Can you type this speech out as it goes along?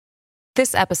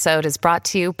This episode is brought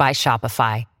to you by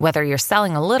Shopify. Whether you're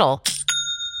selling a little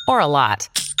or a lot,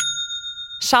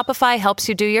 Shopify helps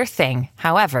you do your thing,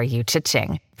 however you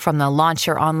cha-ching. From the launch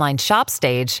your online shop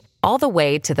stage, all the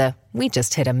way to the we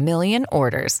just hit 1 million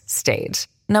orders stage.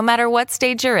 No matter what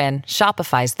stage you're in,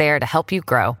 Shopify's there to help you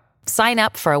grow. Sign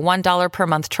up for a $1 per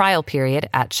month trial period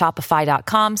at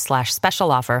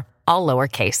shopify.com/special offer, all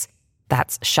lowercase.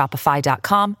 That's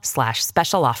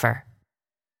shopify.com/special offer.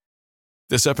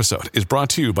 This episode is brought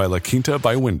to you by La Quinta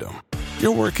by Wyndham.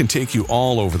 Your work can take you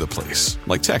all over the place,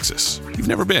 like Texas. You've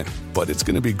never been, but it's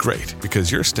going to be great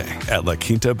because you're staying at La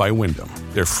Quinta by Wyndham.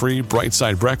 Their free Bright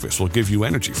Side breakfast will give you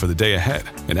energy for the day ahead.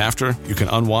 And after, you can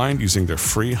unwind using their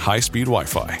free high-speed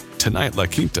Wi-Fi. Tonight, La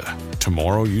Quinta.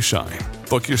 Tomorrow, you shine.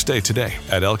 Book your stay today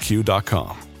at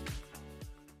lq.com.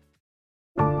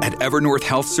 At Evernorth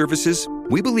Health Services,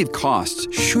 we believe costs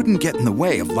shouldn't get in the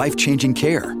way of life-changing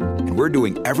care, and we're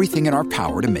doing everything in our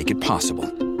power to make it possible.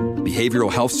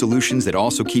 Behavioral health solutions that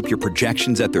also keep your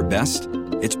projections at their best?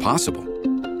 It's possible.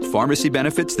 Pharmacy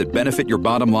benefits that benefit your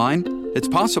bottom line? It's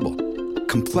possible.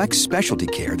 Complex specialty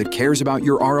care that cares about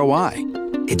your ROI?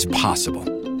 It's possible.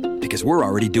 Because we're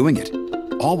already doing it.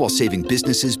 All while saving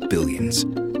businesses billions.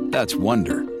 That's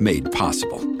Wonder made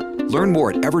possible. Learn more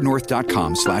at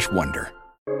evernorth.com/wonder.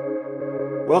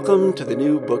 Welcome to the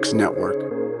New Books Network.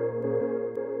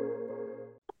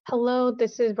 Hello,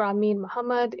 this is Ramin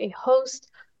Muhammad, a host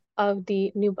of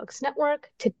the New Books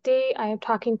Network. Today, I am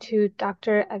talking to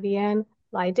Dr. Eviane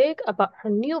Leidig about her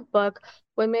new book,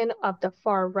 Women of the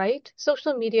Far Right,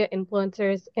 Social Media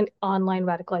Influencers and Online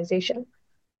Radicalization.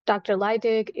 Dr.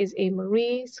 Leidig is a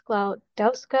Marie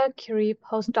Sklodowska-Curie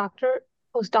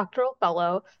postdoctoral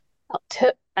fellow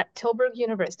at Tilburg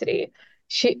University.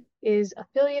 She is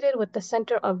affiliated with the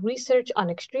Center of Research on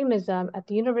Extremism at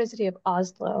the University of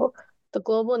Oslo, the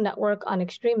Global Network on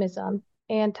Extremism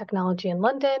and Technology in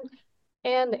London,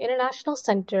 and the International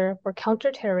Center for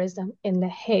Counterterrorism in The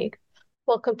Hague.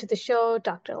 Welcome to the show,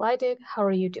 Dr. Leidig. How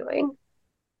are you doing?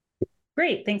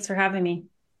 Great. Thanks for having me.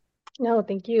 No,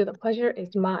 thank you. The pleasure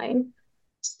is mine.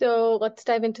 So let's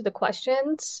dive into the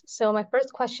questions. So my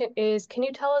first question is, can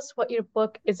you tell us what your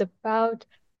book is about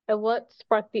and what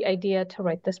sparked the idea to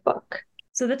write this book?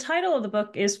 So the title of the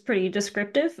book is pretty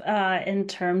descriptive in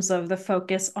terms of the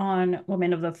focus on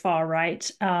women of the far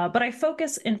right, but I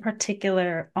focus in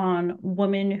particular on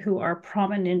women who are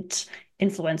prominent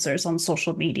influencers on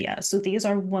social media. So these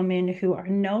are women who are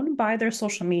known by their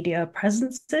social media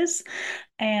presences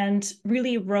and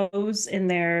really rose in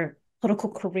their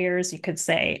political careers, you could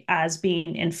say, as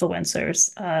being influencers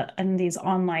in these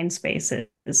online spaces.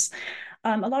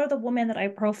 A lot of the women that I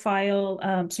profile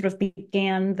sort of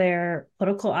began their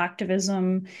political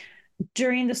activism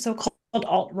during the so-called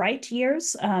alt-right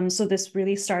years. So this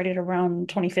really started around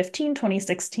 2015,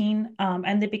 2016,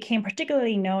 and they became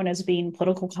particularly known as being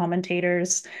political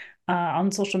commentators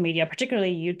on social media,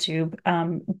 particularly YouTube,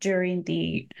 during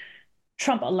the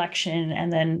Trump election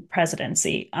and then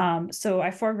presidency. So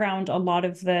I foreground a lot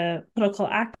of the political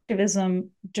activism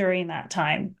during that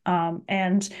time.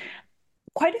 And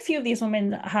quite a few of these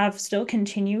women have still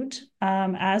continued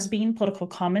as being political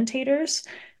commentators.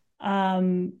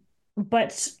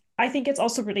 But I think it's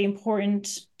also really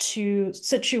important to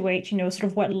situate, sort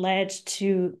of what led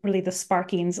to really the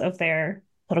sparkings of their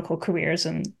political careers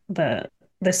in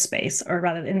this space, or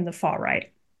rather in the far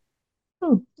right.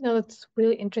 No, that's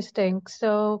really interesting.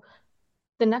 So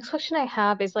the next question I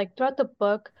have is, throughout the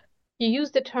book, you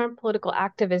use the term political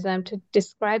activism to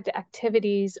describe the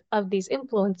activities of these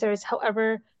influencers.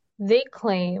 However, they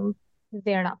claim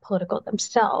they're not political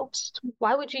themselves.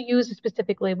 Why would you use a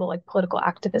specific label like political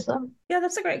activism? Yeah,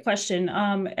 that's a great question.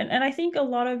 And I think a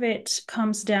lot of it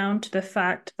comes down to the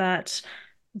fact that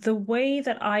the way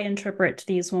that I interpret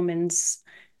these women's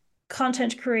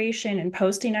content creation and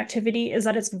posting activity is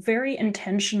that it's very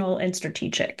intentional and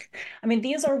strategic. I mean,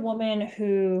 these are women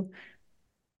who,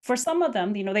 for some of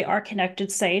them, they are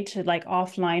connected, say, to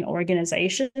offline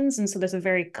organizations. And so there's a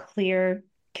very clear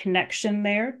connection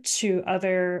there to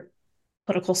other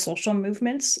political social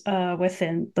movements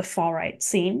within the far right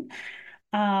scene.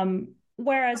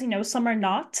 Whereas, some are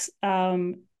not.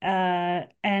 And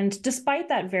despite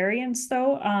that variance,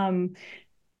 though,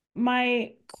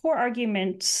 my core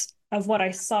argument of what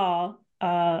I saw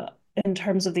in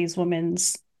terms of these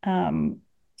women's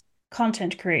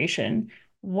content creation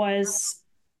was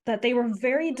that they were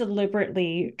very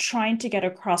deliberately trying to get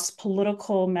across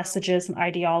political messages and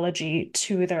ideology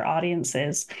to their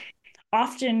audiences,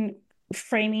 often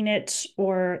framing it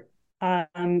or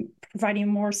providing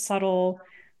more subtle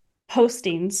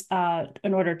postings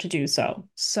in order to do so.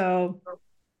 So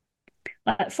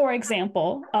For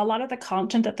example, a lot of the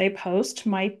content that they post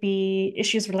might be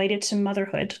issues related to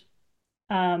motherhood.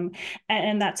 Um,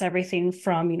 and that's everything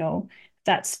from,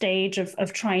 that stage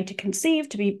of trying to conceive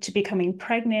to becoming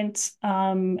pregnant,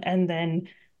 and then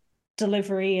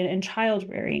delivery and child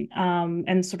rearing.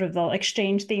 And sort of they'll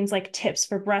exchange things like tips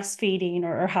for breastfeeding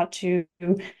or how to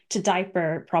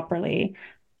diaper properly.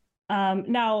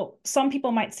 Now, some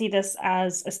people might see this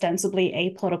as ostensibly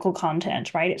apolitical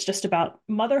content, right? It's just about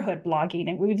motherhood blogging,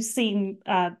 and we've seen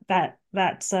that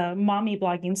mommy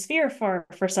blogging sphere for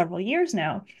several years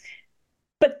now.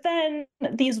 But then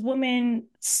these women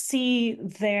see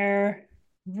their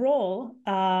role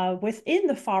within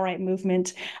the far right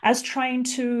movement as trying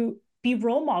to be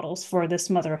role models for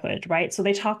this motherhood, right? So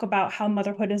they talk about how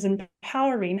motherhood is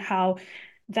empowering, how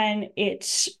then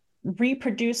it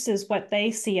reproduces what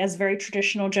they see as very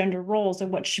traditional gender roles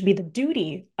and what should be the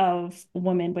duty of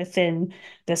women within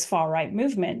this far right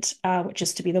movement, which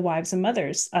is to be the wives and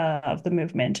mothers of the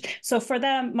movement. So for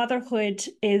them, motherhood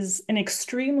is an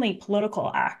extremely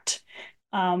political act.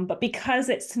 But because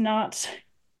it's not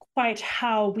quite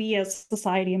how we as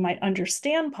society might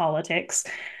understand politics,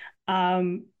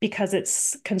 because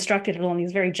it's constructed along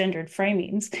these very gendered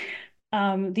framings,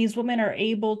 these women are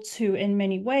able to, in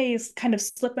many ways, kind of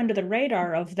slip under the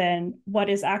radar of then what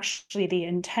is actually the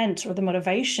intent or the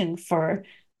motivation for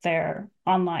their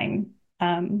online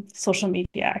social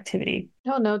media activity.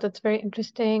 No, that's very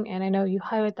interesting, and I know you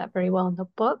highlight that very well in the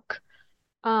book.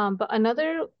 But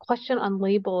another question on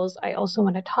labels I also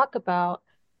want to talk about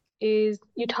is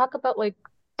you talk about like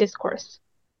discourse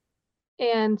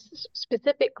and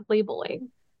specific labeling.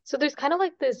 So there's kind of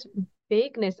like this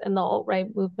vagueness in the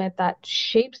alt-right movement that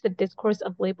shapes the discourse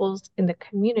of labels in the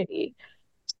community.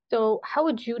 So how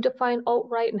would you define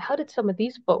alt-right, and how did some of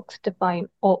these folks define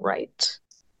alt-right?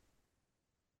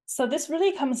 So this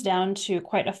really comes down to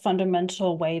quite a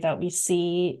fundamental way that we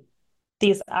see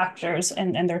these actors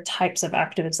and their types of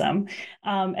activism.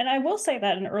 And I will say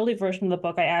that an early version of the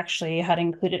book, I actually had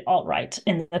included alt-right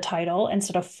in the title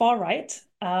instead of far-right.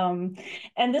 And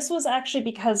this was actually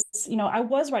because, I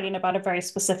was writing about a very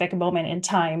specific moment in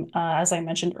time, as I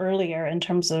mentioned earlier, in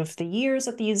terms of the years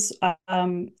that these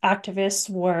activists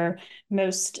were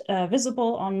most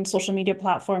visible on social media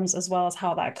platforms, as well as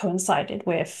how that coincided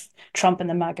with Trump and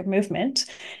the MAGA movement.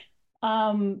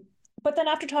 Um, but then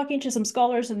after talking to some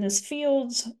scholars in this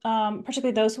field,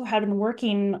 particularly those who had been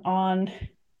working on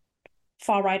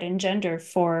far right and gender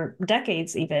for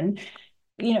decades even,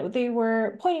 they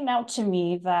were pointing out to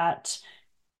me that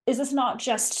is this not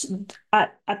just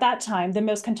at that time the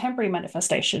most contemporary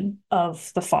manifestation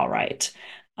of the far right?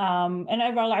 And I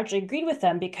largely agreed with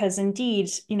them because indeed,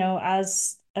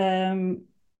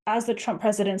 as the Trump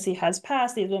presidency has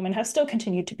passed, these women have still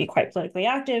continued to be quite politically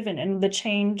active, and the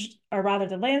change, or rather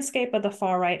the landscape of the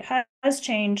far right has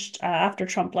changed after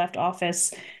Trump left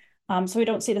office. So we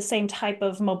don't see the same type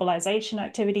of mobilization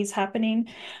activities happening.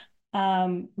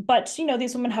 But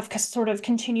these women have sort of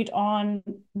continued on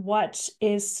what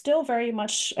is still very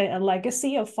much a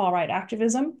legacy of far right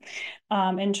activism,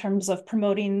 in terms of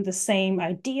promoting the same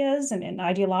ideas and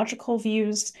ideological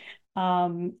views,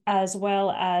 as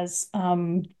well as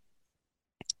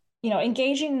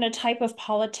engaging in a type of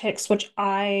politics which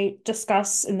I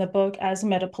discuss in the book as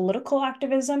metapolitical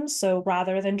activism. So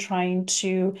rather than trying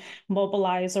to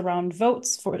mobilize around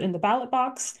votes in the ballot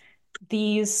box,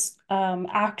 these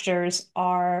actors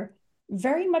are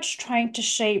very much trying to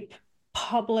shape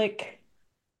public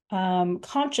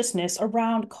consciousness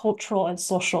around cultural and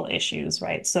social issues,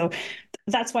 right? So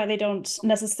that's why they don't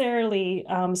necessarily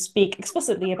speak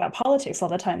explicitly about politics all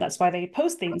the time. That's why they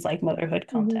post things like motherhood Mhm.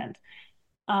 content,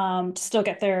 to still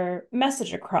get their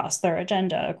message across, their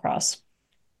agenda across.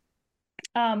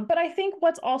 But I think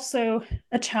what's also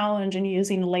a challenge in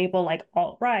using a label like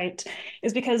alt-right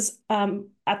is because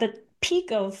at the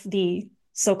peak of the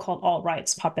so-called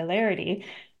alt-right's popularity,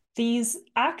 these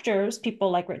actors, people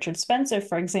like Richard Spencer,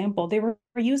 for example, they were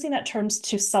using that terms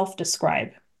to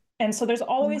self-describe. And so there's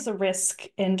always a risk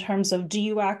in terms of, do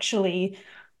you actually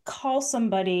call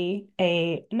somebody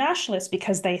a nationalist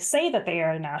because they say that they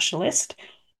are a nationalist?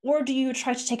 Or do you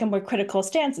try to take a more critical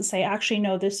stance and say, actually,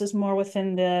 no, this is more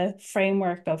within the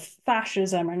framework of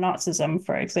fascism or Nazism,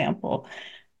 for example?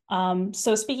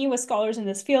 So speaking with scholars in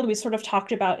this field, we sort of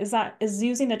talked about, is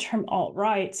using the term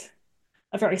alt-right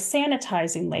a very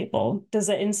sanitizing label? Does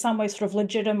it in some way sort of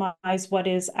legitimize what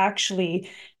is actually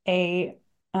a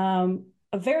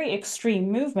a very extreme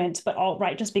movement, but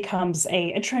alt-right just becomes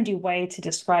a trendy way to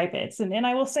describe it. And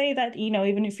I will say that,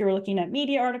 even if you're looking at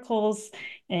media articles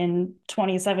in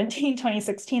 2017,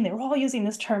 2016, they were all using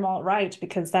this term alt-right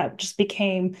because that just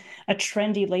became a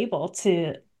trendy label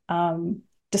to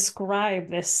describe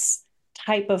this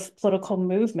type of political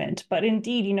movement. But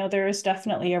indeed, there is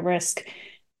definitely a risk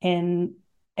in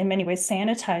many ways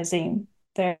sanitizing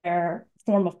their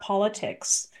form of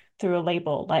politics through a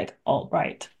label like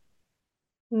alt-right.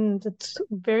 That's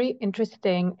very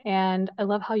interesting. And I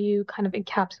love how you kind of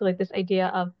encapsulate this idea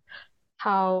of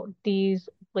how these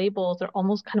labels are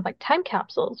almost kind of like time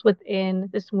capsules within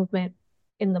this movement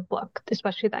in the book,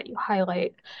 especially that you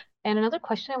highlight. And another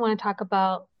question I want to talk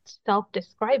about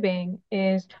self-describing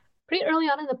is pretty early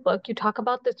on in the book, you talk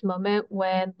about this moment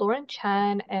when Lauren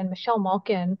Chen and Michelle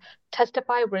Malkin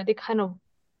testify where they kind of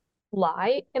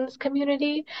lie in this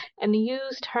community and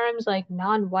use terms like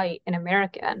non-white and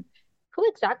American. Who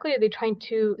exactly are they trying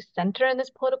to center in this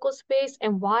political space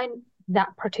and why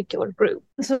that particular group?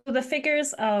 So the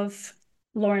figures of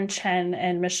Lauren Chen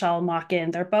and Michelle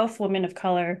Malkin, they're both women of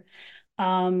color.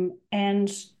 And,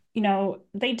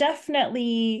 they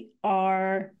definitely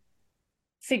are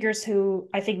figures who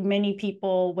I think many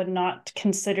people would not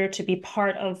consider to be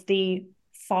part of the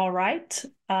far right.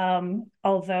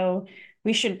 Although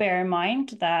we should bear in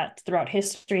mind that throughout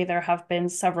history, there have been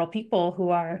several people who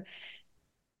are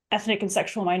ethnic and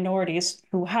sexual minorities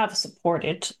who have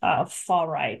supported far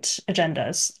right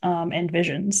agendas and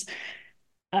visions.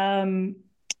 Um,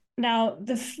 Now,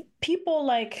 people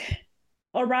like,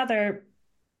 or rather,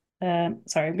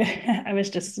 sorry, I was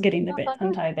just getting a No, it's bit all good.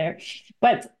 tongue-tied there.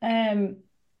 But,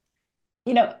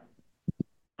 you know,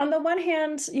 on the one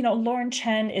hand, Lauren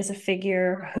Chen is a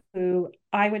figure who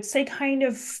I would say kind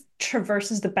of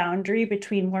traverses the boundary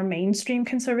between more mainstream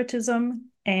conservatism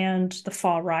and the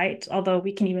far right, although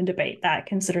we can even debate that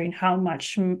considering how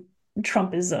much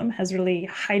Trumpism has really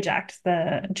hijacked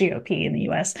the GOP in the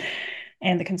US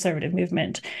and the conservative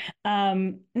movement.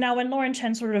 Now, when Lauren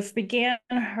Chen sort of began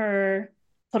her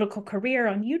political career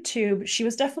on YouTube, she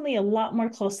was definitely a lot more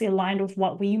closely aligned with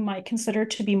what we might consider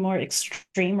to be more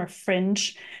extreme or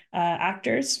fringe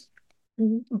actors.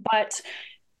 Mm-hmm. But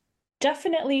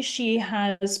definitely she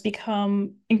has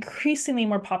become increasingly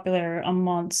more popular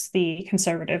amongst the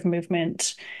conservative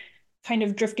movement, kind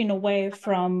of drifting away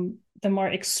from the more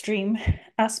extreme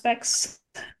aspects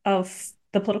of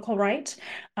the political right.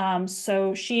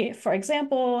 So she, for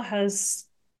example, has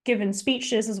given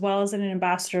speeches as well as an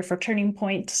ambassador for Turning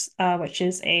Point, which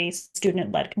is a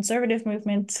student-led conservative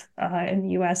movement in the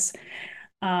US.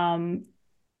 Um,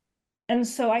 and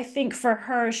so I think for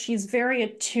her, she's very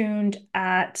attuned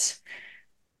at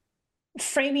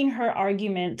framing her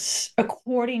argument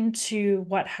according to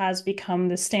what has become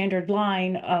the standard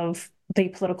line of the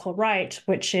political right,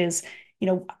 which is,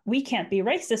 we can't be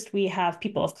racist. We have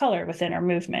people of color within our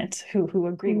movement who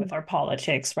agree with our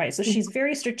politics, right? So she's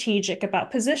very strategic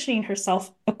about positioning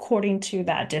herself according to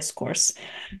that discourse.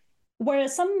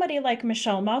 Whereas somebody like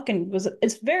Michelle Malkin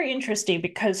it's very interesting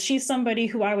because she's somebody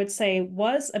who I would say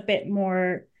was a bit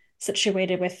more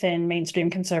situated within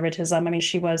mainstream conservatism. I mean,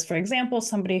 she was, for example,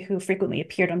 somebody who frequently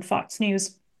appeared on Fox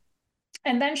News.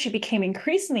 And then she became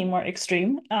increasingly more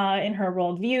extreme in her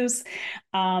worldviews,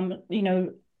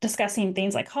 discussing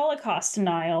things like Holocaust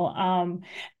denial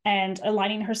and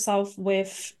aligning herself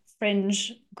with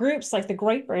fringe groups like the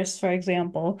Groypers, for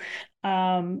example.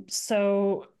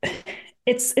 So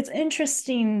it's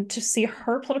interesting to see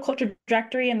her political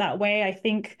trajectory in that way. I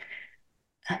think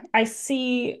I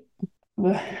see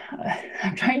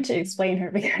I'm trying to explain her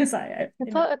because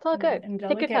It's all good. in a Take your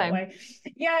delicate time. way.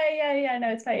 Yeah. No,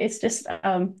 it's fine. It's just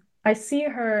I see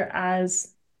her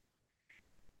as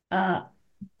uh,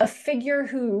 a figure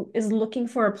who is looking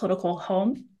for a political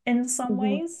home in some Mm-hmm.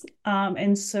 ways,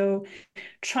 and so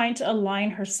trying to align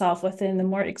herself within the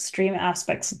more extreme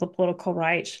aspects of the political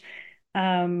right,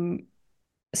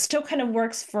 still kind of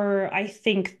works for, I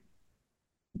think,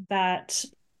 that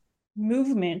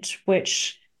movement,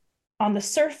 which on the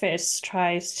surface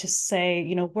tries to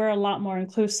say, we're a lot more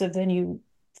inclusive than you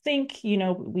think.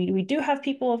 We do have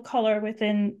people of color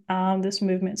within this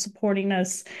movement supporting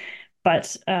us,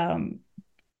 but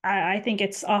I think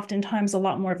it's oftentimes a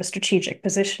lot more of a strategic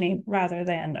positioning rather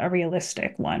than a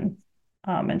realistic one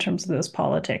in terms of those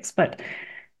politics. But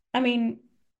I mean,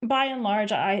 by and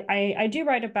large, I do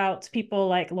write about people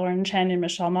like Lauren Chen and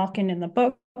Michelle Malkin in the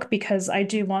book because I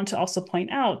do want to also point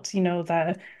out,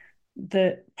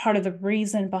 the part of the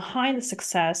reason behind the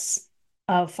success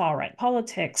of far right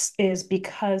politics is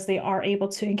because they are able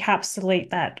to encapsulate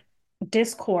that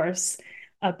discourse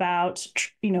about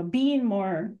being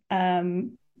more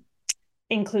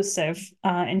inclusive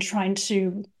and trying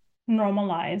to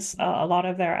normalize a lot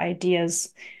of their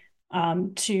ideas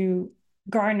to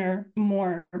garner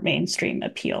more mainstream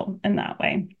appeal in that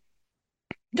way.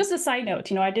 Just a side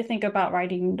note, I did think about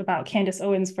writing about Candace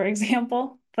Owens, for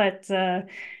example, but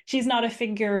she's not a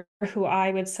figure who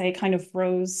I would say kind of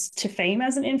rose to fame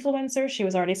as an influencer. She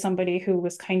was already somebody who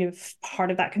was kind of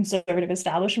part of that conservative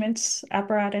establishment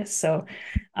apparatus. So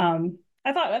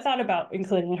I thought about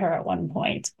including her at one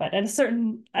point, but at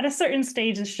a certain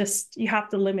stage, it's just you have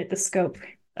to limit the scope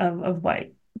of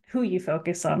who you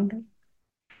focus on.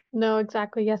 No,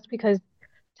 exactly. Yes, because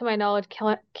to my knowledge,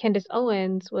 Candace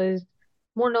Owens was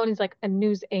more known as like a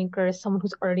news anchor, someone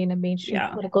who's already in a mainstream Yeah.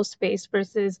 political space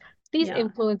versus these Yeah.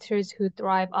 influencers who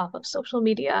thrive off of social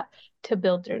media to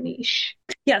build their niche.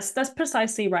 Yes, that's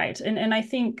precisely right. And I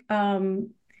think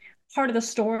part of the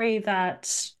story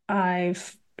that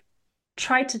I've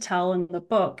tried to tell in the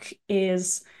book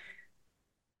is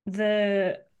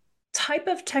the type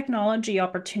of technology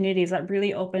opportunities that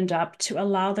really opened up to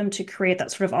allow them to create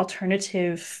that sort of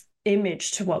alternative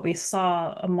image to what we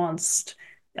saw amongst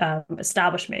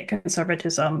establishment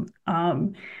conservatism,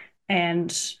 and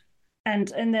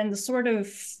and then the sort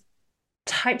of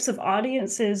types of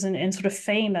audiences and sort of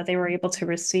fame that they were able to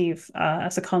receive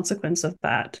as a consequence of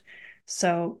that.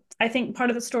 So I think part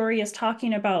of the story is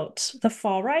talking about the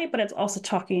far right, but it's also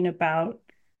talking about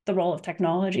the role of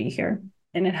technology here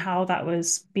and how that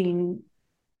was being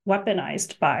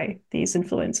weaponized by these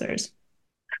influencers.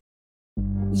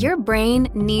 Your brain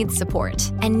needs support,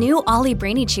 and new Ollie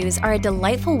Brainy Chews are a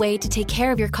delightful way to take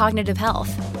care of your cognitive health.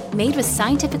 Made with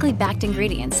scientifically backed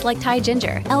ingredients like Thai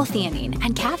ginger, L-theanine,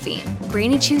 and caffeine,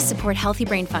 Brainy Chews support healthy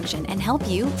brain function and help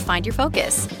you find your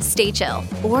focus, stay chill,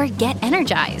 or get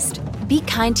energized. Be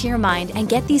kind to your mind and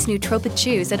get these nootropic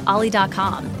chews at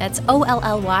ollie.com. That's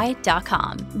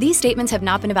OLLY.com. These statements have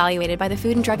not been evaluated by the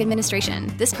Food and Drug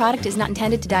Administration. This product is not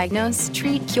intended to diagnose,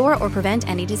 treat, cure, or prevent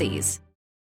any disease.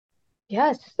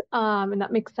 Yes, and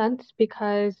that makes sense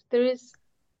because there is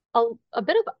a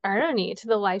bit of irony to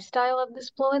the lifestyle of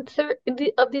these influencers.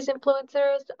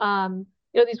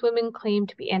 These women claim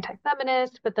to be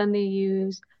anti-feminist, but then they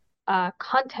use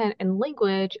content and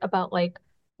language about like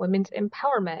women's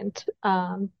empowerment,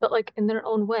 but like in their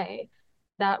own way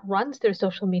that runs their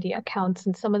social media accounts.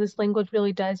 And some of this language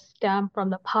really does stem from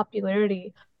the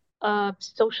popularity of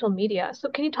social media. So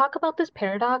can you talk about this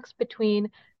paradox between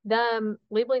them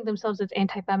labeling themselves as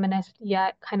anti-feminist,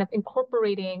 yet kind of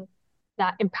incorporating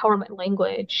that empowerment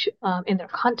language in their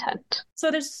content? So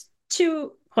there's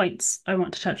 2 points I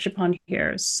want to touch upon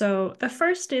here. So the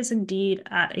first is indeed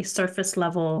at a surface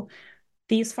level,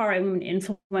 these far-right women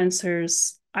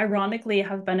influencers ironically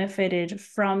have benefited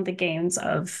from the gains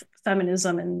of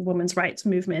feminism and women's rights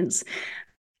movements,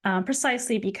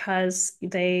 precisely because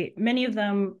many of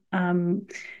them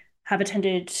have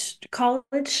attended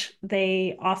college.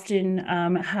 They often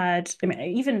had,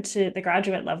 even to the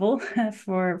graduate level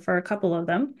for a couple of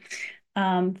them.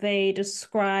 They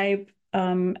describe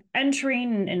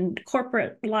entering in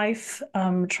corporate life,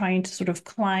 trying to sort of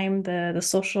climb the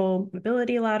social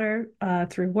mobility ladder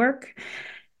through work.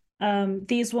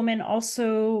 These women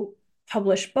also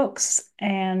publish books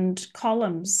and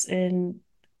columns in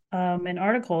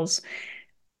articles.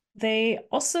 They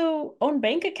also own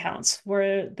bank accounts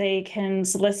where they can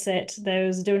solicit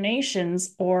those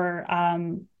donations or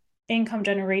income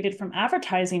generated from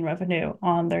advertising revenue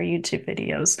on their YouTube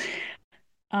videos.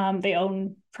 They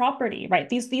own property, right?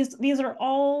 These are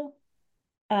all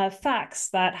facts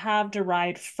that have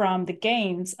derived from the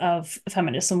gains of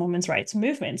feminist and women's rights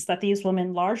movements that these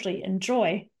women largely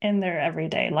enjoy in their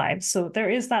everyday lives. So there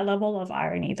is that level of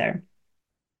irony there.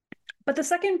 But the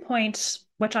second point,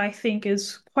 which I think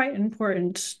is quite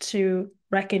important to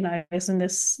recognize in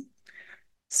this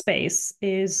space,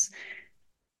 is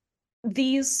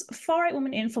these far-right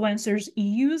women influencers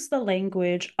use the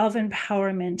language of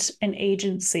empowerment and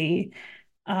agency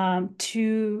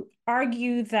to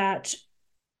argue that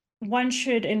one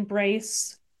should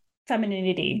embrace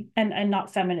femininity and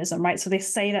not feminism, right? So they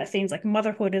say that things like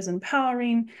motherhood is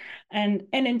empowering, and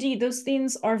indeed those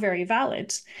things are very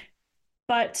valid.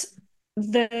 But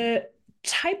the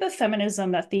type of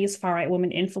feminism that these far-right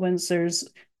women influencers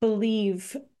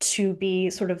believe to be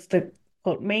sort of the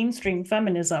quote mainstream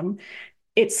feminism,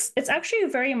 it's actually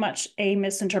very much a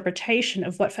misinterpretation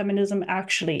of what feminism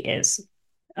actually is.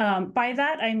 By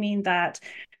that, I mean that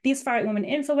these far-right women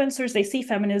influencers, they see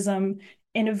feminism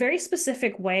in a very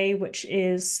specific way, which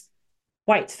is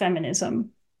white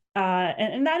feminism.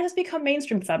 and that has become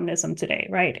mainstream feminism today,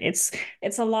 right? It's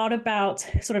a lot about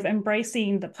sort of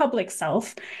embracing the public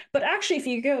self. But actually, if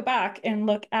you go back and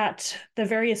look at the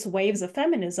various waves of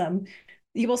feminism,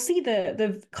 you will see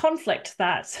the conflict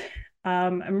that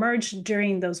emerged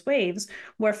during those waves,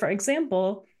 where, for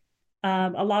example,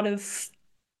 a lot of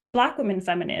Black women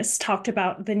feminists talked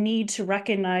about the need to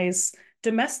recognize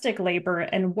domestic labor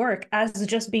and work as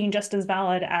just being just as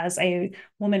valid as a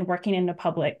woman working in a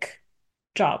public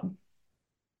job.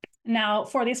 Now,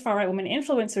 for these far right women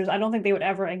influencers, I don't think they would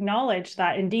ever acknowledge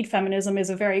that indeed feminism is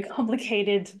a very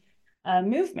complicated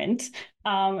movement,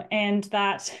 and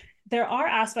that there are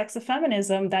aspects of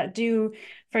feminism that do,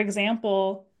 for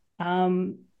example,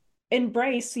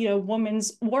 embrace,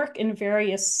 women's work in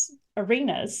various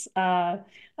arenas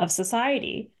of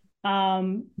society.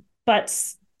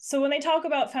 But so when they talk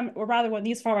about or rather when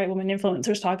these far right women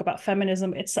influencers talk about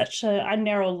feminism, it's such a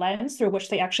narrow lens through which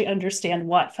they actually understand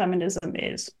what feminism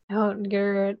is. Oh,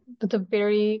 that's a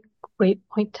very great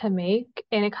point to make,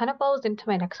 and it kind of follows into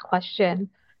my next question.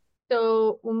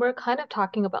 So when we're kind of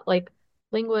talking about like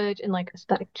language and like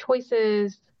aesthetic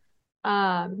choices,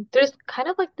 there's kind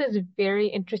of like this very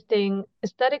interesting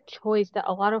aesthetic choice that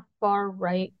a lot of far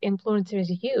right influencers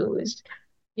use.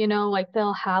 Like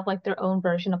they'll have like their own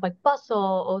version of like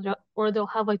Bustle, or they'll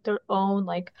have like their own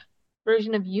like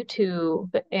version of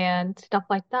YouTube and stuff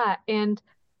like that. And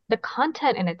the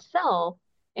content in itself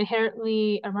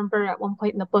inherently, I remember at one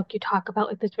point in the book you talk about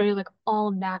like this very like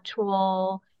all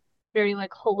natural, very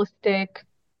like holistic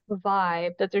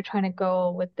vibe that they're trying to go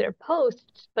with their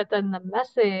posts, but then the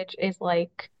message is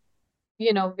like,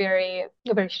 very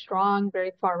strong,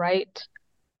 very far right.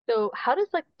 So how does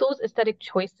like those aesthetic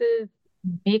choices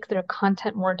make their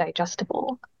content more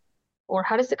digestible? Or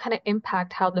how does it kind of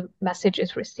impact how the message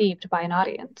is received by an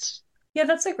audience? Yeah,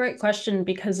 that's a great question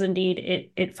because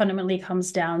indeed it fundamentally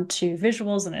comes down to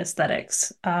visuals and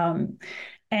aesthetics. And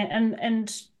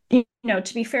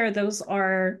to be fair, those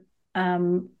are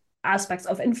aspects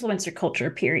of influencer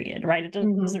culture, period, right? It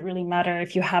doesn't really matter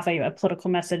if you have a political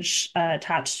message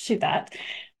attached to that.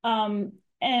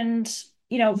 And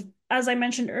as I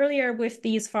mentioned earlier, with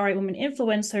these far right women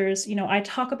influencers, I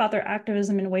talk about their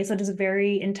activism in ways that is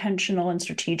very intentional and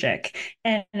strategic.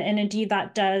 And indeed,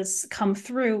 that does come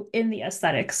through in the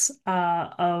aesthetics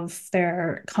of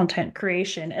their content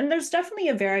creation. And there's definitely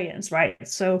a variance, right?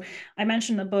 So I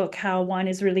mentioned in the book how one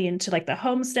is really into like the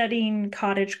homesteading,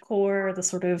 cottage core, the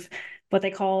sort of what they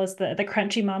call is the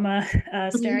crunchy mama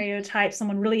stereotype,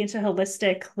 someone really into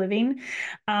holistic living.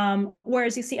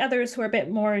 Whereas you see others who are a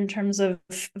bit more in terms of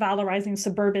valorizing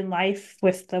suburban life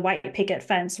with the white picket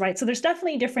fence, right? So there's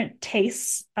definitely different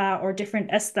tastes or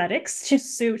different aesthetics to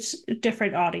suit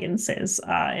different audiences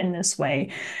in this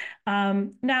way.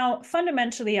 Now,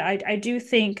 fundamentally, I do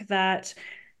think that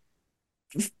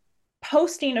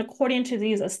posting according to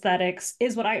these aesthetics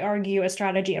is what I argue a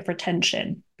strategy of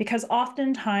retention, because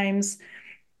oftentimes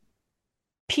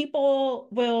people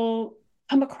will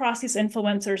come across these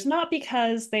influencers not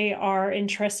because they are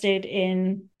interested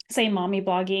in, say, mommy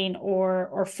blogging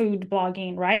or food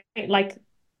blogging, right? Like,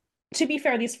 to be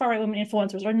fair, these far right women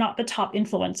influencers are not the top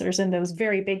influencers in those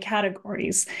very big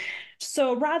categories.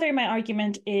 So rather, my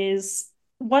argument is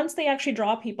once they actually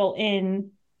draw people in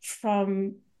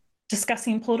from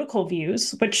discussing political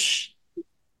views, which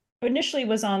initially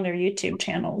was on their YouTube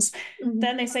channels.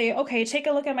 Then they say, okay, take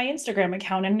a look at my Instagram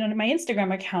account. And on my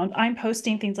Instagram account, I'm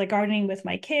posting things like gardening with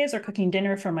my kids or cooking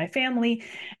dinner for my family.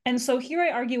 And so here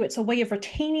I argue it's a way of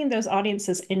retaining those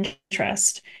audiences'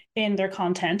 interest in their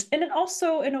content. And then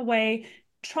also, in a way,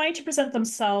 trying to present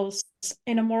themselves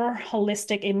in a more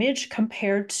holistic image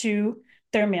compared to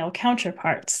their male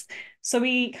counterparts. So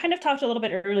we kind of talked a little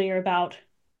bit earlier about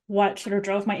what sort of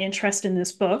drove my interest in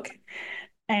this book.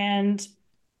 And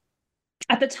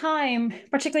at the time,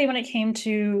 particularly when it came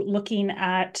to looking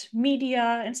at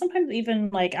media and sometimes even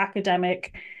like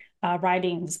academic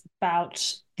writings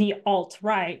about the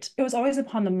alt-right, it was always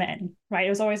upon the men, right? It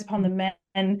was always upon the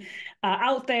men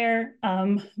out there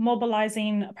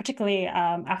mobilizing, particularly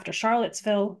after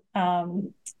Charlottesville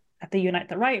at the Unite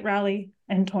the Right rally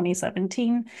in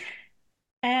 2017.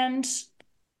 And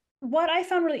what I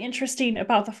found really interesting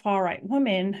about the far right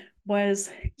women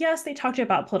was, yes, they talked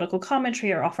about political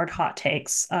commentary or offered hot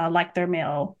takes like their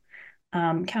male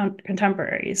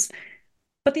contemporaries.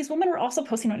 But these women were also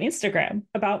posting on Instagram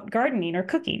about gardening or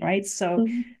cooking, right? So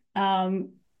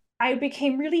I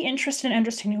became really interested in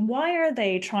understanding why are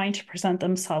they trying to present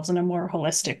themselves in a more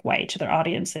holistic way to their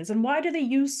audiences, and why do they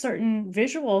use certain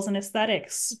visuals and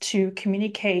aesthetics to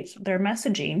communicate their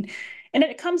messaging? And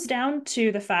it comes down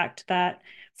to the fact that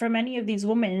for many of these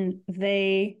women,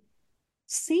 they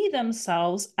see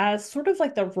themselves as sort of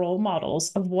like the role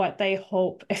models of what they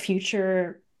hope a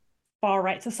future far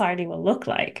right society will look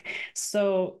like.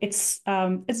 So it's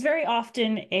very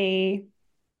often a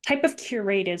type of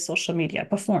curated social media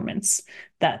performance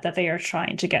that they are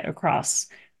trying to get across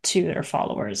to their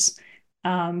followers.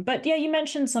 But yeah, you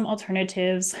mentioned some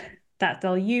alternatives that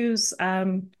they'll use.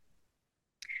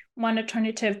 One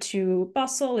alternative to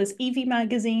Bustle is Evie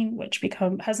magazine, which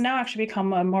has now actually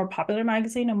become a more popular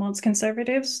magazine amongst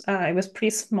conservatives. It was pretty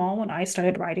small when I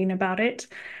started writing about it.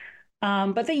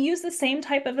 But they use the same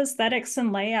type of aesthetics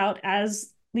and layout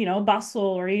as, Bustle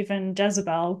or even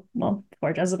Jezebel. Well,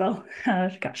 before Jezebel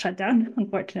got shut down,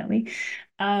 unfortunately.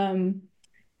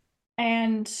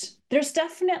 And there's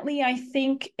definitely, I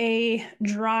think, a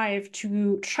drive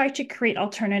to try to create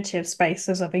alternative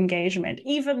spaces of engagement,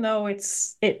 even though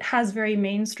it has very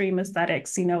mainstream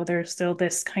aesthetics. There's still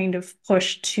this kind of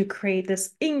push to create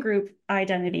this in-group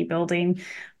identity building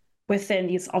within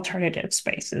these alternative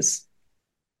spaces.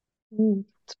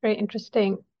 It's very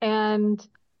interesting. And,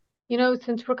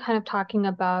 since we're kind of talking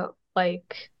about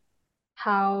like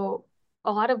how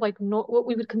a lot of like no what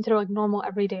we would consider like normal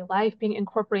everyday life being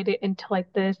incorporated into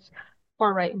like this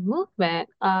far right movement,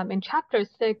 in chapter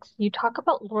 6, you talk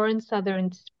about Lauren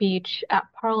Southern's speech at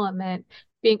Parliament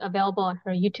being available on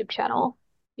her YouTube channel.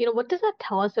 What does that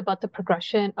tell us about the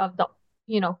progression of the,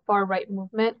 far right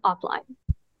movement offline?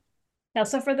 Yeah,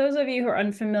 so for those of you who are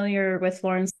unfamiliar with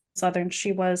Lauren Southern,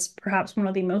 she was perhaps one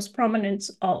of the most prominent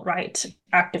alt-right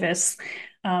activists.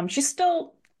 She's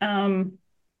still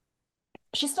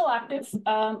active,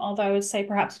 although I would say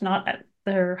perhaps not at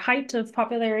her height of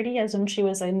popularity as when she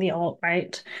was in the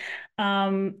alt-right.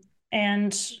 And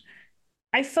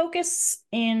I focus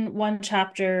in one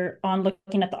chapter on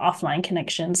looking at the offline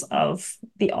connections of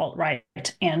the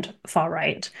alt-right and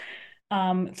far-right.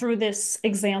 Through this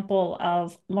example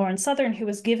of Lauren Southern, who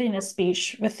was giving a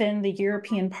speech within the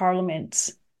European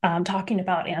Parliament, talking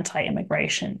about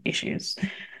anti-immigration issues.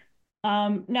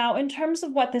 Now, in terms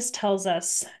of what this tells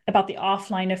us about the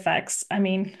offline effects, I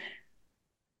mean,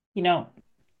 now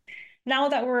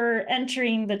that we're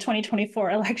entering the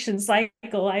 2024 election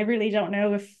cycle, I really don't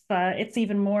know if it's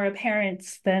even more apparent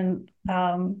than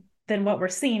what we're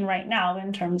seeing right now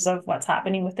in terms of what's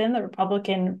happening within the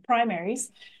Republican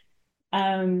primaries.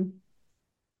 But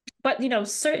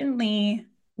certainly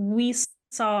we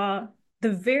saw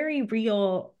the very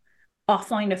real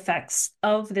offline effects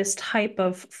of this type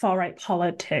of far-right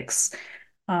politics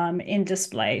in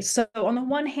display. So on the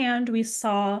one hand, we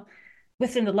saw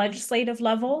within the legislative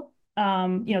level,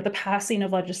 the passing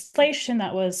of legislation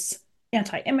that was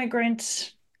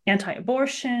anti-immigrant,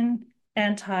 anti-abortion,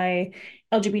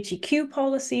 anti-LGBTQ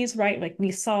policies, right? Like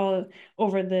we saw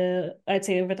I'd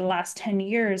say over the last 10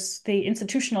 years, the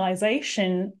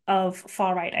institutionalization of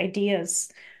far-right ideas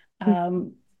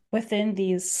within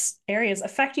these areas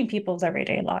affecting people's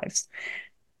everyday lives.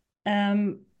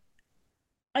 I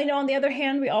know on the other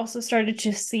hand, we also started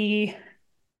to see,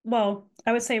 well,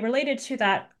 I would say related to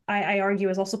that, I argue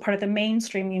is also part of the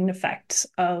mainstreaming effect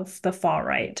of the far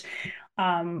right,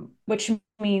 which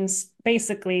means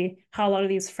basically how a lot of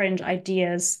these fringe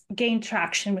ideas gain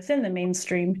traction within the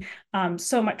mainstream,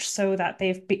 so much so that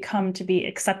they've become to be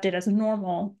accepted as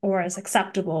normal or as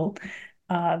acceptable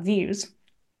views.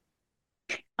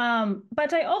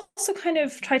 But I also kind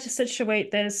of try to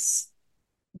situate this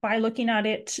by looking at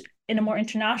it in a more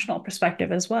international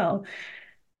perspective as well.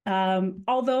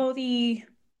 Although the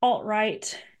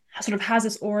alt-right sort of has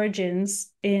its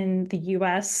origins in the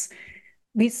US,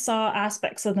 we saw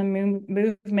aspects of the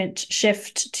movement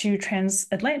shift to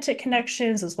transatlantic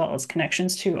connections as well as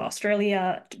connections to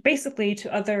Australia, basically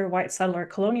to other white settler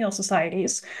colonial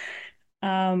societies.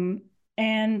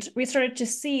 And we started to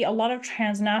see a lot of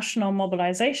transnational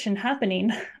mobilization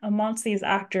happening amongst these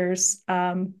actors.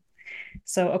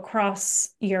 So across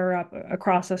Europe,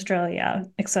 across Australia,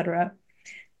 etc.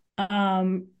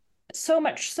 So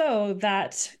much so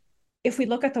that if we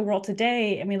look at the world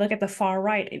today and we look at the far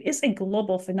right, it is a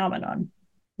global phenomenon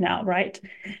now, right?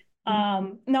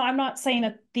 No, I'm not saying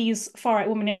that these far right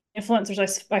women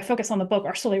influencers I focus on the book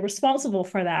are solely responsible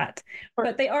for that,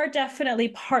 but they are definitely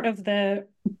part of the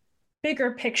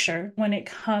bigger picture when it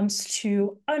comes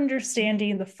to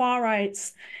understanding the far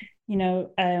right's,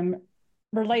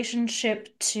 relationship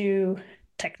to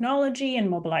technology and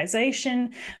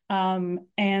mobilization,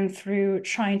 and through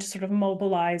trying to sort of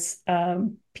mobilize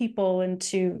people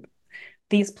into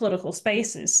these political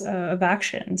spaces of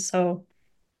action. So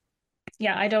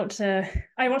yeah, I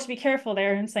want to be careful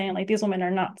there in saying like these women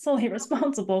are not solely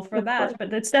responsible for that,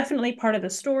 but it's definitely part of the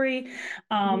story,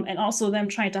 and also them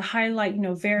trying to highlight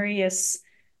various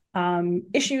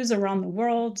issues around the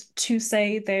world to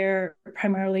say they're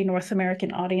primarily North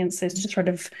American audiences, to sort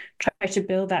of try to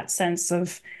build that sense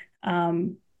of,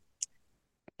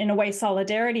 in a way,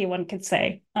 solidarity, one could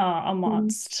say,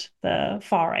 amongst the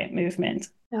far-right movement.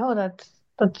 No, that's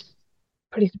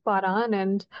pretty spot on.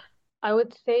 And I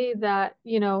would say that,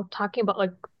 talking about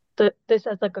like this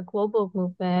as like a global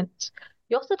movement,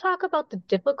 you also talk about the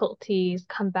difficulties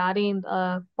combating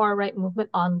the far right movement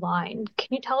online. Can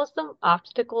you tell us some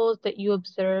obstacles that you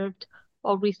observed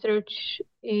while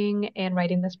researching and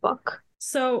writing this book?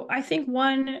 So I think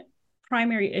one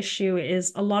primary issue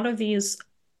is a lot of these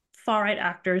far-right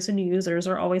actors and users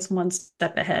are always one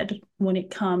step ahead when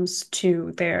it comes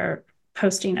to their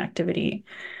posting activity.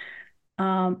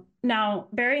 Now,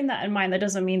 bearing that in mind, that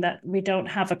doesn't mean that we don't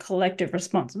have a collective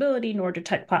responsibility, nor do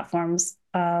tech platforms,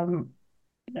 not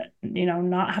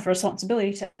have a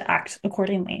responsibility to act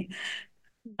accordingly.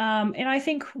 And I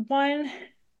think one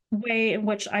way in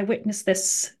which I witnessed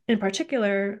this in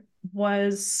particular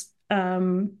was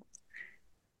during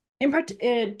the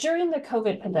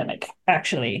COVID pandemic,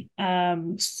 actually.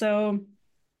 So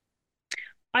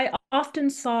I often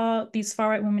saw these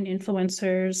far-right women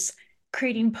influencers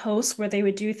creating posts where they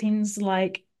would do things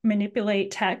like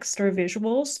manipulate text or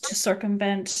visuals to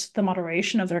circumvent the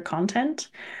moderation of their content.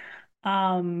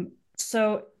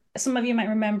 So some of you might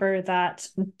remember that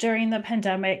during the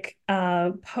pandemic,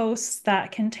 posts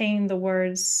that contain the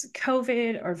words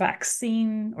COVID or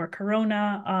vaccine or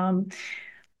corona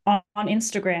on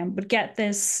Instagram would get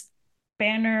this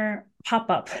banner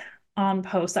pop-up on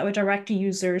posts that would direct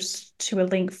users to a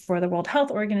link for the World Health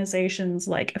Organization's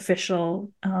like official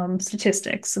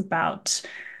statistics about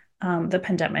the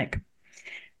pandemic.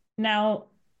 Now,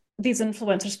 these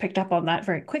influencers picked up on that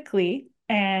very quickly,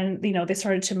 and they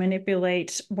started to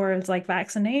manipulate words like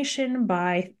vaccination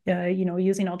by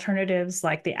using alternatives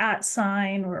like the @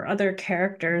 sign or other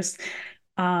characters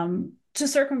to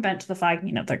circumvent the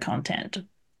flagging of their content.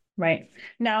 Right.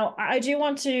 Now, I do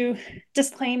want to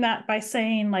disclaim that by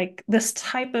saying like this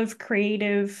type of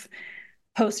creative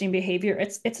posting behavior,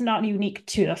 it's not unique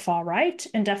to the far right.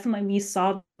 And definitely we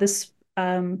saw this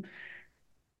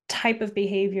type of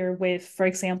behavior with, for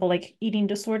example, like eating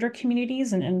disorder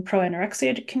communities and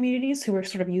pro-anorexia communities who were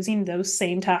sort of using those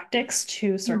same tactics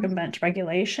to circumvent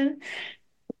regulation.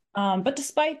 But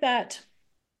despite that,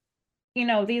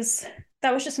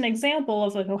 that was just an example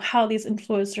of like how these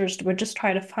influencers would just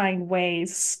try to find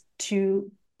ways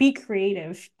to be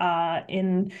creative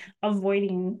in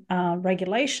avoiding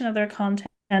regulation of their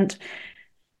content.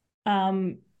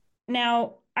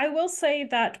 Now, I will say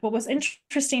that what was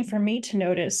interesting for me to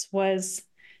notice was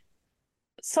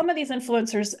some of these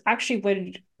influencers actually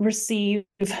would receive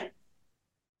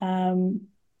or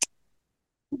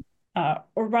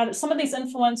rather, some of these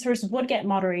influencers would get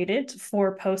moderated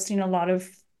for posting a lot of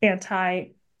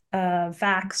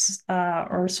anti-vax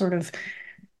or sort of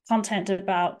content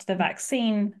about the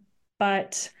vaccine,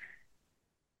 but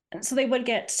so they would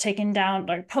get taken down,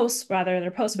 or their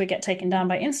posts would get taken down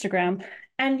by Instagram.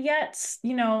 And yet,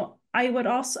 I would,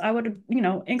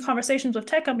 in conversations with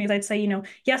tech companies, I'd say,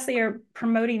 yes, they are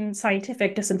promoting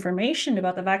scientific disinformation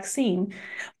about the vaccine,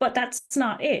 but that's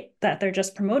not it that they're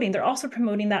just promoting. They're also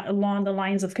promoting that along the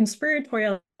lines of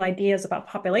conspiratorial ideas about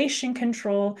population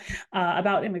control,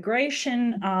 about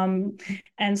immigration.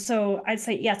 And so I'd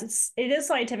say, yes, it is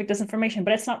scientific disinformation,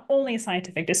 but it's not only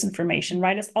scientific disinformation,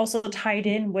 right? It's also tied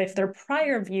in with their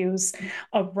prior views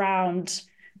around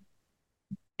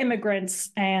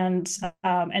immigrants and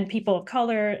people of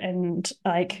color, and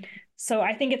like, so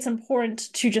I think it's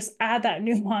important to just add that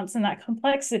nuance and that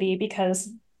complexity, because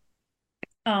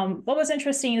what was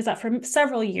interesting is that for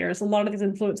several years, a lot of these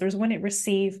influencers wouldn't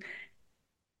receive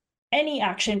any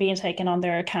action being taken on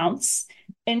their accounts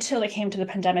until it came to the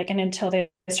pandemic and until they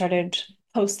started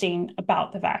posting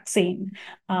about the vaccine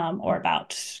or about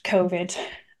COVID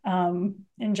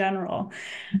in general.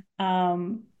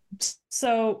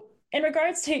 So in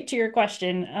regards to your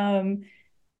question,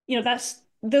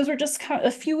 those were just kind of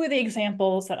a few of the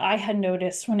examples that I had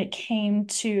noticed when it came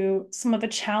to some of the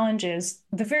challenges,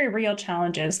 the very real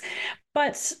challenges.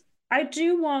 But I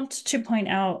do want to point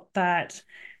out that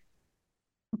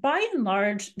by and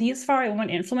large, these far-right women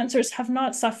influencers have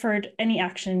not suffered any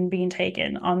action being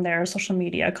taken on their social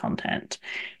media content.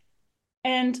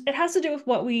 And it has to do with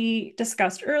what we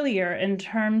discussed earlier in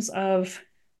terms of,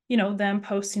 them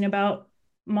posting about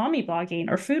mommy blogging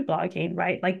or food blogging,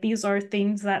 right? Like these are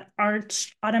things that aren't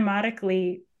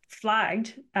automatically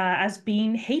flagged as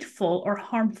being hateful or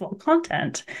harmful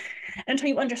content until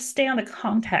you understand the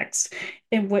context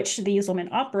in which these women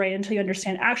operate, until you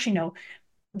understand actually,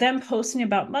 them posting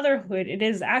about motherhood, it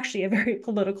is actually a very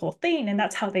political thing, and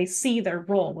that's how they see their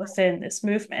role within this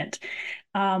movement.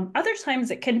 Other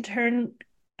times it can turn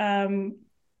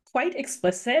quite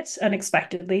explicit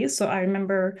unexpectedly. So I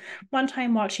remember one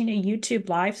time watching a YouTube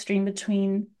live stream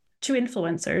between two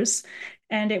influencers,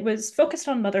 and it was focused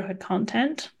on motherhood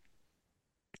content.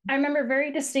 I remember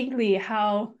very distinctly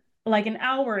how, like an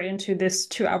hour into this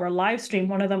 2 hour live stream,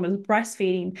 one of them was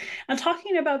breastfeeding and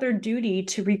talking about their duty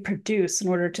to reproduce in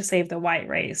order to save the white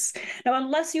race. Now,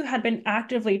 unless you had been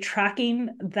actively tracking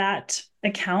that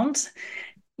account,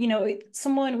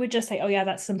 someone would just say, oh, yeah,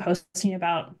 that's them posting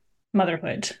about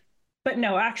motherhood. But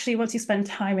no, actually, once you spend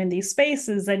time in these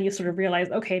spaces, then you sort of realize,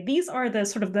 okay, these are the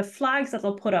sort of the flags that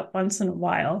they'll put up once in a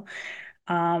while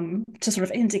to sort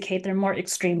of indicate their more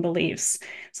extreme beliefs.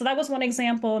 So that was one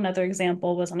example. Another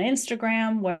example was on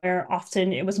Instagram, where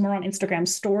often it was more on Instagram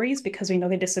stories because we know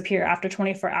they disappear after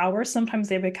 24 hours. Sometimes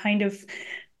they would kind of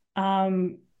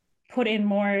put in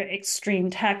more extreme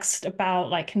text about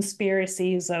like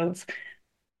conspiracies of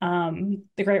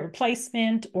the Great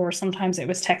Replacement, or sometimes it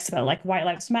was text about like White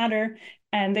Lives Matter.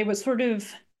 And they would sort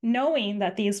of, knowing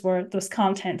that these were those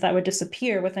content that would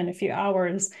disappear within a few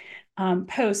hours,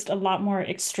 post a lot more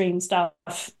extreme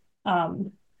stuff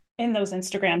in those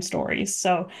Instagram stories.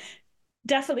 So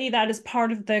definitely that is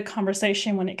part of the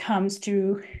conversation when it comes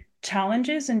to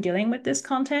challenges in dealing with this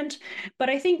content.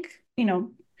 But I think,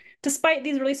 despite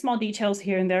these really small details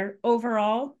here and there,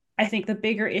 overall, I think the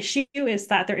bigger issue is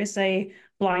that there is a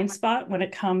blind spot when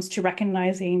it comes to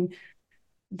recognizing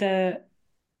the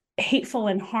hateful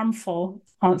and harmful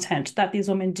content that these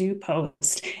women do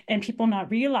post, and people not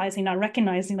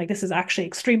recognizing like this is actually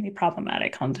extremely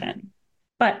problematic content.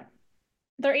 But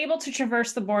they're able to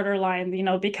traverse the borderline,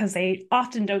 because they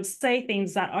often don't say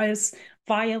things that is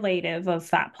violative of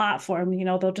that platform.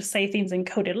 They'll just say things in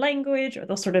coded language, or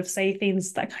they'll sort of say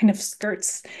things that kind of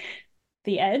skirts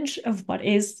the edge of what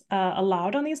is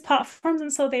allowed on these platforms,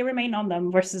 and so they remain on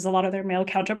them, versus a lot of their male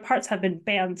counterparts have been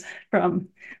banned from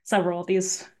several of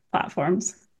these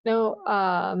platforms. No,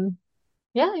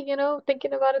 yeah,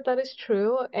 thinking about it, that is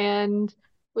true. And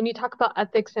when you talk about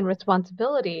ethics and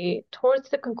responsibility, towards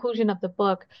the conclusion of the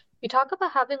book, you talk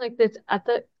about having like this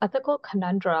ethical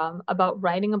conundrum about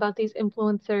writing about these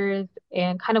influencers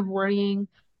and kind of worrying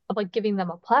of like giving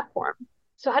them a platform.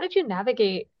 So how did you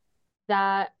navigate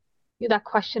that that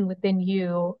question within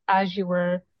you as you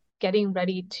were getting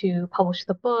ready to publish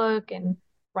the book and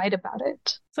write about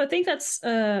it? So I think that's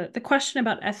the question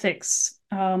about ethics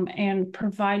and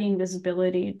providing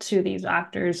visibility to these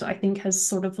actors, I think has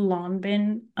sort of long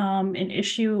been an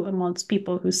issue amongst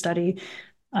people who study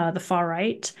the far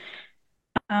right.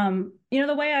 The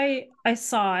way I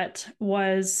saw it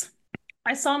was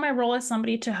I saw my role as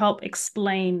somebody to help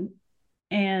explain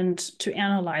and to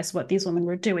analyze what these women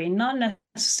were doing, not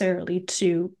necessarily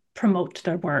to promote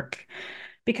their work.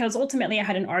 Because ultimately I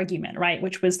had an argument, right,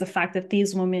 which was the fact that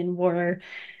these women were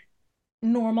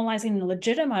normalizing and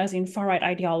legitimizing far-right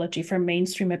ideology for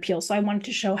mainstream appeal. So I wanted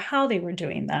to show how they were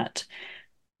doing that.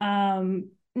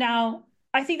 Now,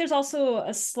 I think there's also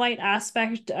a slight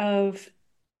aspect of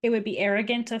it would be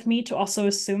arrogant of me to also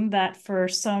assume that for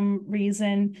some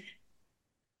reason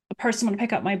a person would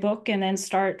pick up my book and then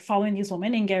start following these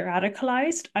women and get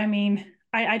radicalized. I mean,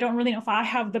 I don't really know if I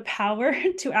have the power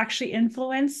to actually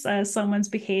influence someone's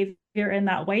behavior in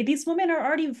that way. These women are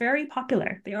already very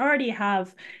popular. They already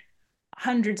have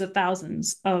hundreds of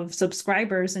thousands of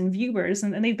subscribers and viewers,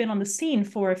 and they've been on the scene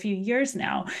for a few years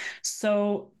now.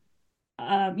 So,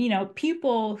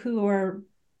 people who are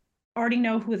already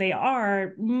know who they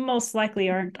are most likely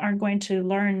aren't going to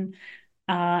learn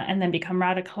and then become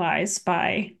radicalized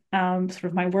by sort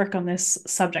of my work on this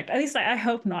subject. At least I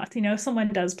hope not. If someone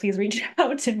does, please reach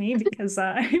out to me because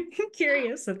I'm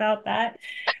curious about that.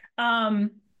 But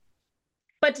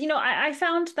I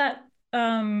found that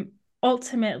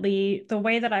ultimately the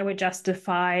way that I would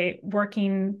justify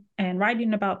working and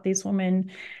writing about these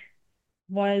women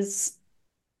was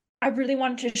I really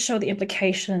wanted to show the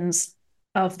implications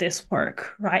of this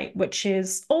work, right? Which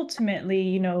is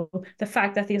ultimately, the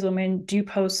fact that these women do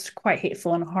post quite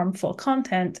hateful and harmful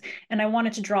content. And I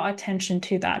wanted to draw attention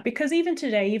to that because even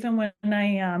today, even when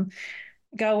I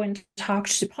go and talk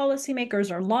to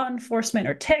policymakers or law enforcement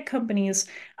or tech companies,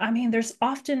 I mean, there's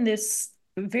often this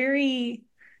very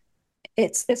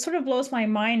it sort of blows my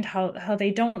mind how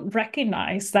they don't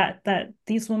recognize that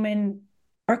these women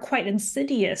are quite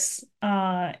insidious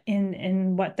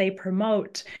in what they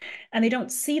promote, and they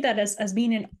don't see that as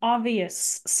being an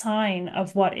obvious sign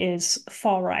of what is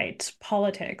far right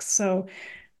politics. So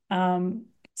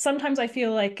sometimes I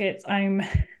feel like I'm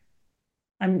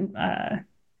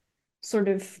sort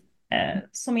of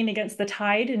swimming against the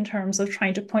tide in terms of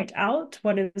trying to point out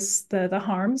what is the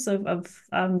harms of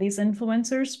these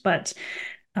influencers. But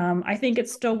I think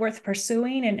it's still worth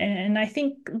pursuing. And I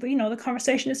think, the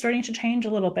conversation is starting to change a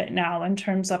little bit now in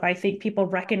terms of, I think, people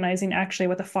recognizing actually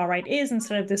what the far right is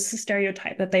instead of this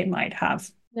stereotype that they might have.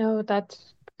 No,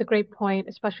 that's a great point,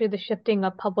 especially the shifting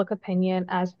of public opinion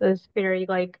as this very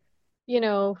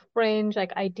fringe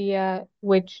idea,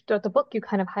 which throughout the book you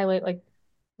kind of highlight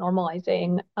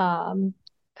normalizing, kind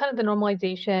of the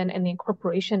normalization and the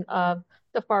incorporation of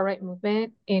the far right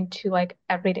movement into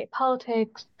everyday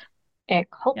politics and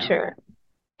Yeah. culture.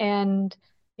 And,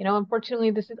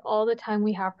 unfortunately, this is all the time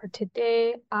we have for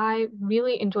today. I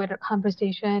really enjoyed our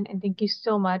conversation, and thank you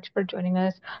so much for joining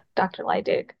us, Dr.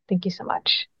 Leidig. Thank you so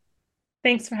much.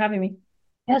 Thanks for having me.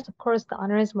 Yes, of course, the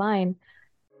honor is mine.